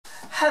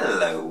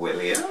Hello,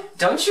 William.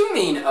 Don't you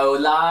mean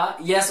hola?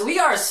 Yes, we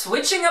are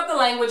switching up the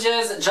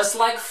languages, just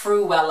like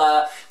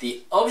Fruela,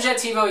 the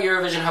Objetivo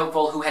Eurovision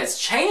hopeful who has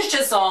changed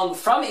his song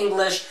from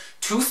English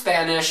to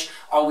Spanish.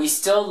 Are we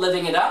still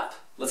living it up?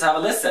 Let's have a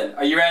listen.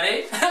 Are you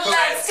ready?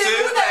 Let's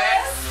do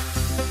this!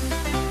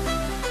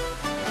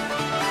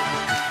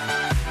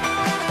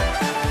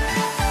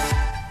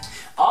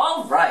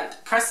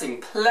 Alright, pressing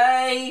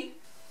play.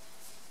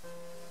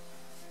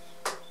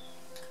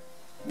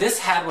 This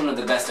had one of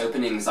the best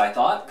openings, I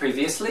thought,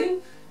 previously.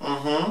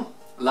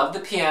 Mm-hmm. Love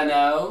the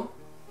piano.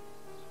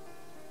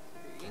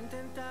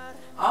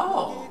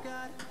 Oh,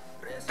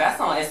 that's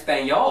not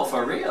Espanol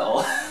for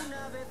real.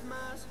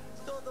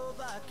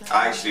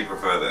 I actually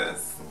prefer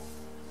this.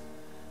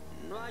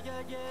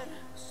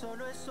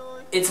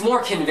 It's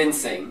more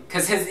convincing,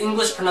 because his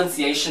English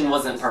pronunciation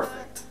wasn't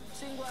perfect.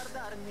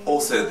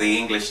 Also, the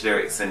English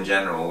lyrics in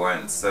general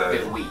weren't so... A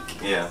bit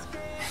weak. Yeah.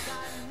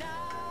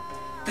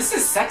 This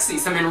is sexy,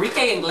 some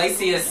Enrique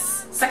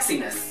Iglesias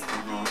sexiness.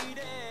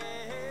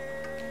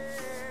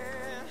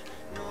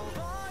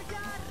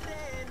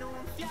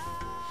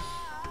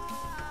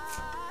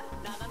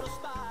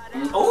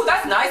 Oh,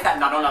 that's nice, that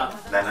Nadona.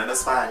 Nana de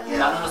España.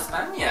 Nana de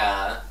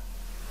España.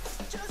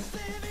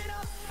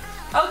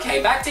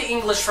 Okay, back to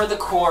English for the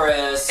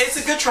chorus. It's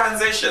a good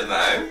transition,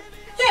 though.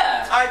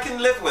 Yeah. I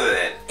can live with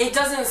it. It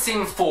doesn't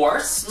seem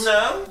forced.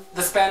 No.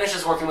 The Spanish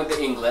is working with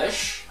the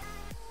English.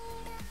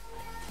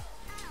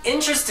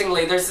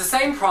 Interestingly, there's the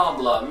same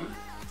problem.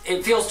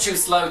 It feels too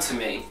slow to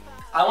me.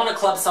 I want a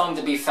club song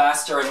to be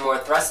faster and more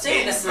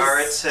thrusting.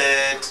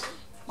 Inverted.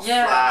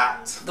 Yeah.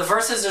 Flat. The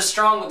verses are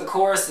strong, but the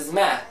chorus is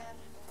meh.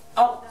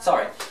 Oh,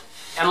 sorry.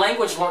 And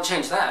language won't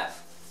change that.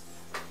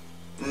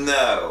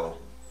 No.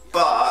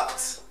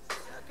 But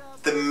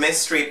the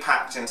mystery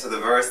packed into the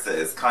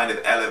verses kind of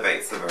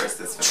elevates the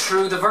verses for me.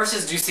 True, the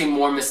verses do seem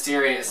more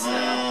mysterious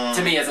now,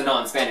 to me as a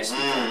non-Spanish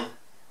speaker.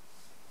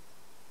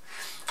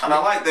 And I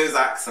like those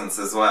accents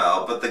as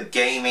well, but the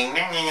gaming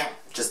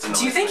just annoys me.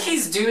 Do you think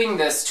he's doing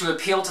this to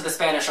appeal to the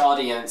Spanish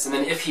audience, and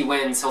then if he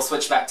wins, he'll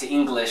switch back to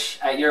English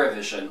at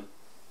Eurovision?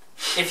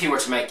 If he were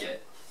to make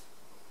it.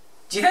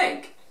 Do you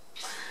think?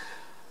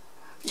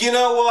 You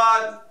know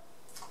what?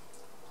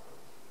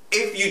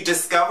 If you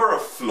discover a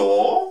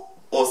flaw,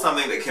 or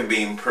something that can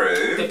be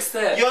improved, Fix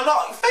it. You're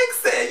not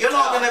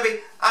going to be...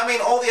 I mean,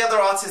 all the other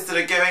artists that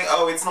are going,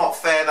 oh, it's not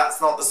fair, that's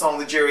not the song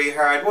the jury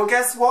heard. Well,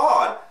 guess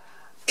what?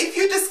 If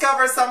you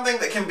discover something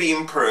that can be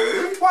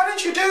improved, why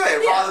don't you do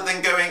it? Yeah. Rather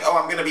than going, oh,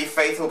 I'm going to be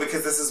faithful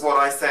because this is what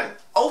I sent.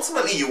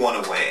 Ultimately, you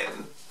want to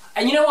win.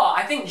 And you know what?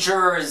 I think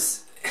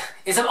jurors...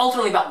 It's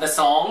ultimately about the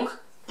song.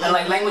 And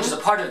like language is a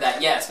part of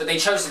that, yes, but they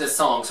chose this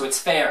song, so it's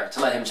fair to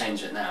let him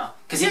change it now.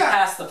 Because he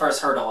passed the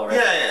first hurdle already.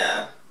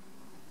 Yeah.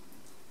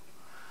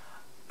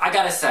 I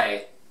gotta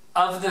say,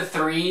 of the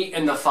three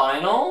in the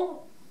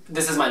final,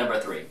 this is my number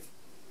 3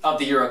 of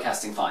the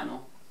Eurocasting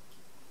final.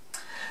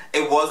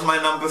 It was my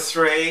number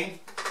 3,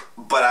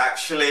 but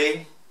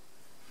actually,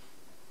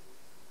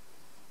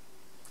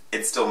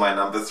 it's still my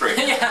number 3.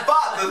 Yeah.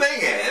 But the thing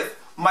is,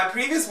 my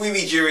previous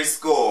Wiwi jury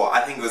score,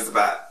 I think it was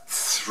about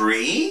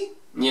 3.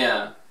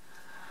 Yeah.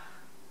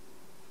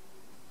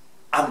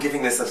 I'm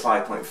giving this a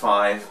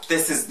 5.5.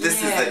 This is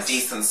a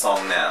decent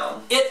song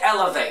now. It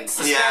elevates.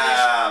 The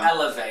Spanish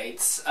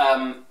elevates.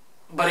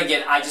 But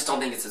again, I just don't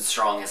think it's as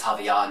strong as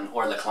Javian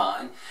or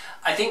Lecline.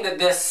 I think that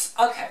this...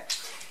 Okay.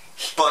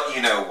 But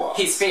you know what?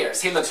 He's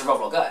fierce. He looks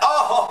real good.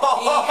 Oh!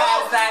 He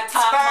has that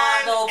top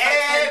model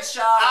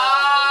potential.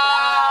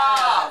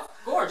 Yeah.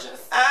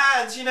 Gorgeous.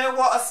 And you know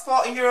what? A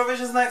spot in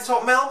Eurovision's Next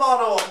Top Male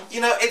Model.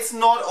 You know, it's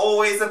not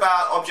always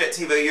about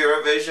Objetivo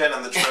Eurovision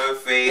and the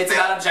trophy. It's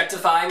about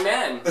objectifying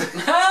men.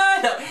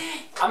 No.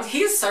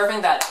 He's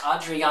serving that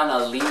Adriana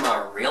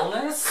Lima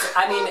realness.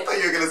 I mean... I thought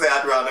you were going to say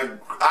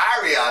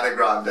Ariana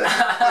Grande.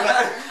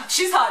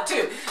 She's hot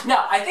too.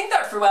 No, I think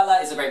that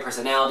Fruela is a great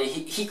personality.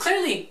 He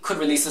clearly could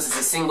release this as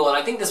a single, and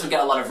I think this would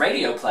get a lot of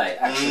radio play,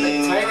 actually.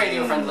 It's very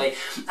radio friendly.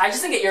 I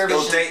just think at Eurovision...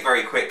 It'll date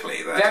very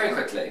quickly, though. Very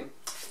quickly.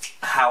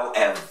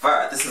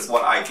 However, this is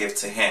what I give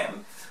to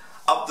him.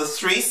 Of the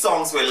 3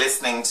 songs we're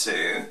listening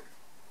to,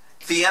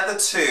 the other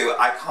 2,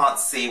 I can't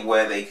see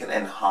where they can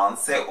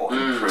enhance it or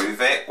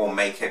improve it or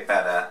make it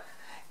better.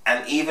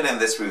 And even in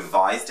this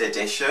revised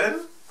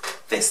edition,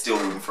 there's still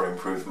room for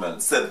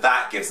improvement. So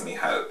that gives me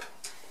hope.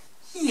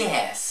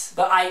 Yes,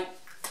 but I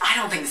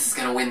don't think this is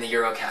going to win the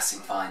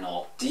Eurocasting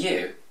final. Do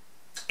you?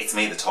 It's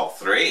made the top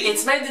 3.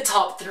 It's made the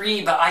top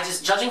 3, but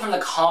judging from the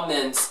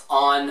comments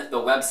on the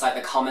website,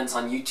 the comments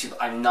on YouTube,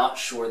 I'm not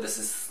sure this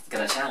is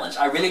going to challenge.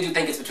 I really do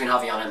think it's between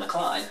Javian and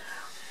Lecline.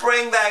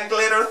 Bring that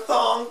glitter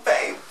thong,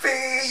 baby.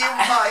 You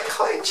might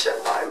clinch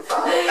in my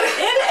vote.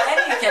 In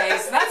any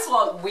case, that's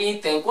what we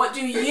think. What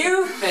do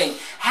you think?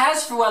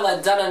 Has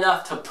Fruela done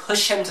enough to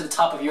push him to the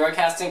top of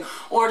Eurocasting?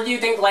 Or do you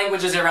think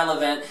language is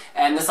irrelevant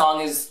and the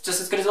song is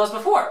just as good as it was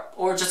before?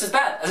 Or just as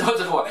bad as it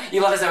was before?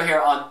 You let us know here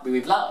on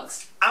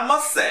wiwibloggs. I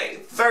must say,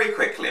 very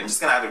quickly, I'm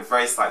just going to add a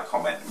very slight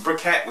comment.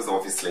 Briquette was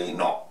obviously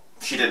not...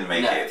 She didn't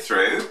make it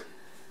through.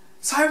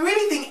 So I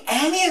really think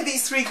any of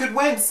these three could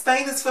win.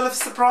 Spain is full of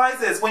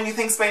surprises. When you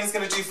think Spain is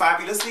going to do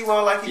fabulously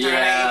well, like you're doing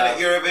even at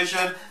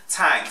Eurovision,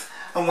 tanked.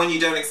 And when you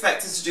don't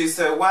expect it to do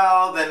so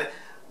well, then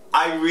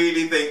I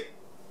really think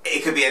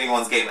it could be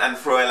anyone's game, and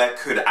Fruela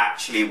could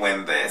actually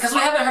win this. Because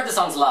we haven't heard the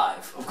songs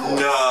live, of course.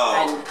 No.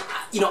 And,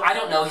 you know, I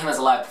don't know him as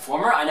a live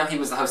performer. I know he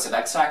was the host of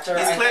X Factor.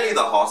 He's clearly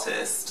the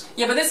hottest.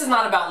 Yeah, but this is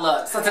not about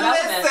looks. That's an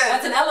element.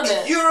 That's an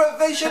element.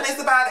 Eurovision is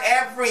about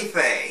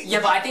everything. Yeah,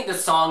 but I think the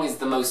song is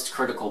the most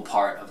critical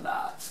part of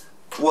that.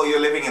 Well,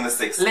 you're living in the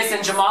 60s. Listen,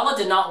 Jamala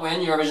did not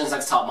win Eurovision's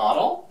Next Top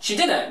Model. She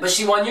didn't, but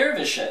she won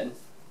Eurovision.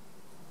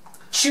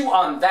 Chew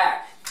on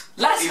that.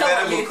 Let's go.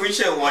 Iveta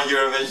Mukucha won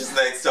Eurovision's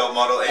Next Top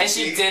Model, and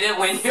she didn't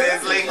win Eurovision.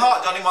 Sizzling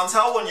hot. Johnny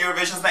Montel won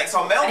Eurovision's Next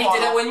Top Male and he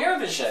Model. didn't win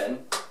Eurovision.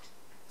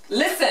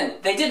 Listen,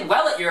 they did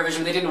well at Eurovision,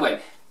 but they didn't win.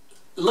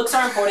 Looks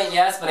are important,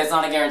 yes, but it's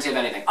not a guarantee of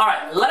anything.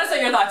 Alright, let us know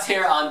your thoughts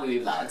here on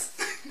wiwibloggs.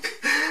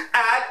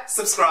 Add,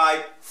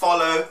 subscribe,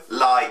 follow,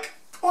 like,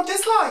 or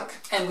dislike.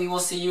 And we will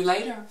see you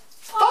later.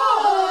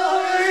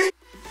 Bye!